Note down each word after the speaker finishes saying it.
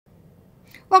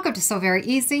Welcome to Sew Very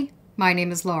Easy. My name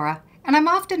is Laura, and I'm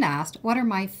often asked what are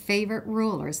my favorite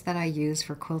rulers that I use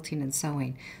for quilting and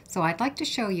sewing. So I'd like to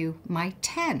show you my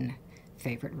 10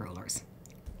 favorite rulers.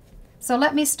 So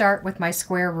let me start with my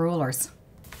square rulers.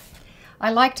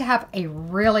 I like to have a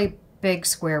really big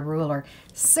square ruler.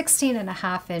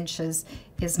 16.5 inches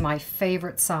is my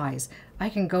favorite size. I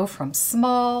can go from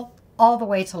small all the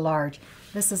way to large.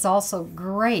 This is also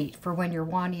great for when you're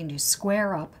wanting to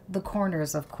square up the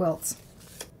corners of quilts.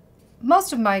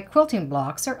 Most of my quilting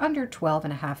blocks are under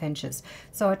 12.5 inches,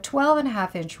 so a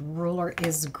 12.5 inch ruler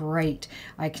is great.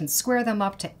 I can square them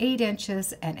up to 8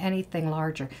 inches and anything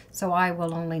larger, so I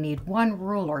will only need one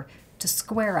ruler to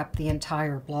square up the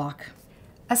entire block.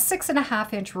 A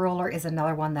 6.5 inch ruler is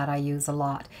another one that I use a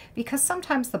lot because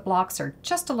sometimes the blocks are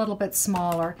just a little bit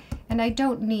smaller and I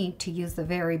don't need to use the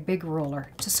very big ruler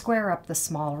to square up the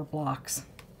smaller blocks.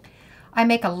 I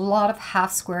make a lot of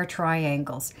half square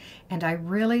triangles, and I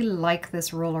really like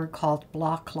this ruler called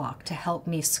Block Lock to help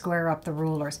me square up the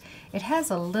rulers. It has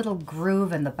a little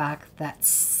groove in the back that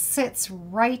sits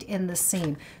right in the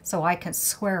seam so I can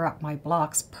square up my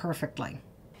blocks perfectly.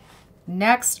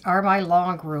 Next are my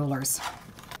long rulers.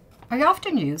 I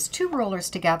often use 2 rulers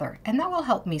together, and that will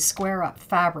help me square up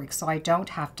fabric so I don't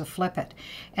have to flip it.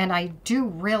 And I do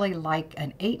really like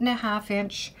an 8.5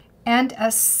 inch and a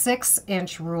 6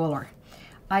 inch ruler.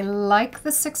 I like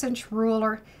the 6 inch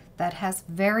ruler that has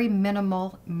very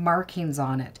minimal markings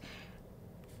on it.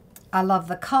 I love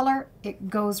the color. It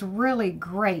goes really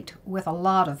great with a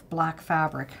lot of black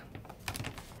fabric.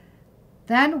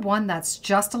 Then one that's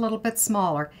just a little bit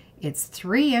smaller. It's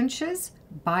 3 inches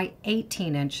by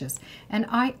 18 inches. And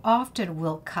I often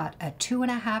will cut a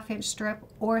 2.5 inch strip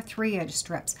or 3 inch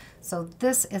strips. So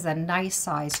this is a nice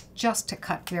size just to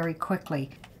cut very quickly.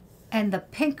 And the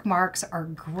pink marks are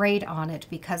great on it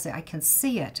because I can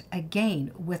see it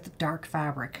again with dark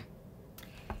fabric.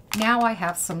 Now I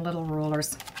have some little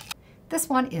rulers. This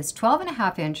one is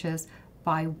 12.5 inches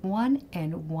by 1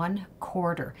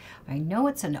 1/4. I know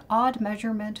it's an odd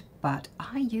measurement, but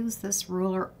I use this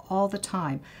ruler all the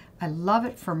time. I love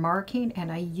it for marking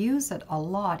and I use it a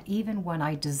lot even when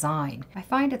I design. I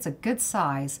find it's a good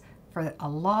size for a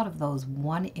lot of those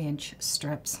 1 inch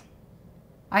strips.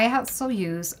 I also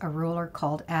use a ruler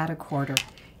called Add a Quarter,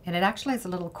 and it actually has a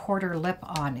little quarter lip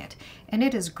on it, and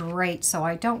it is great so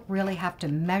I don't really have to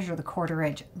measure the 1/4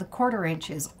 inch. The 1/4 inch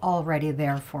is already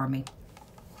there for me.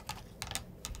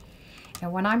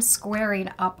 And when I'm squaring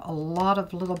up a lot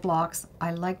of little blocks,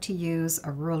 I like to use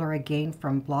a ruler again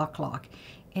from Block Lock,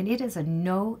 and it is a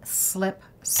no slip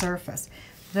surface.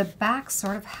 The back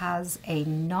sort of has a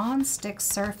non-stick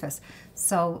surface,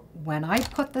 so when I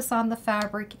put this on the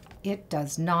fabric, it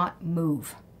does not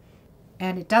move.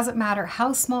 And it doesn't matter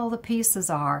how small the pieces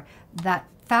are, that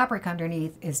fabric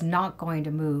underneath is not going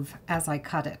to move as I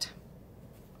cut it.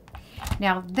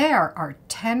 Now there are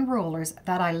 10 rulers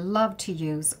that I love to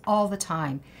use all the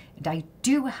time, and I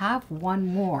do have one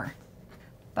more,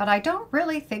 but I don't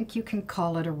really think you can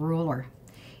call it a ruler.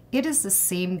 It is the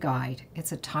seam guide.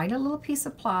 It's a tiny little piece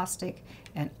of plastic,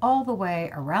 and all the way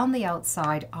around the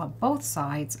outside on both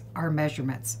sides are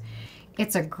measurements.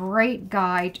 It's a great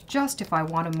guide just if I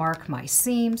want to mark my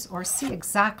seams or see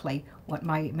exactly what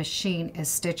my machine is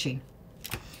stitching.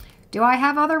 Do I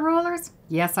have other rulers?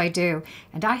 Yes, I do.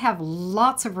 And I have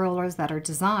lots of rulers that are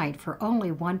designed for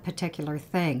only one particular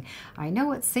thing. I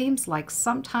know it seems like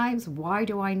sometimes, why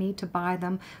do I need to buy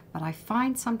them? But I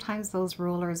find sometimes those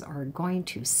rulers are going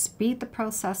to speed the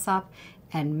process up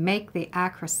and make the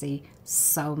accuracy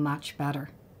so much better.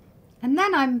 And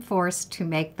then I'm forced to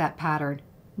make that pattern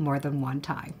more than one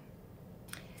time.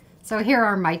 So here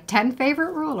are my 10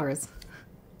 favorite rulers,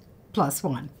 plus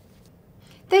one.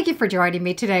 Thank you for joining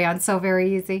me today on Sew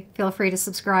Very Easy. Feel free to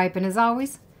subscribe, and as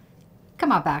always,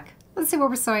 come on back. Let's see what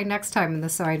we're sewing next time in the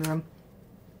sewing room.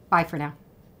 Bye for now.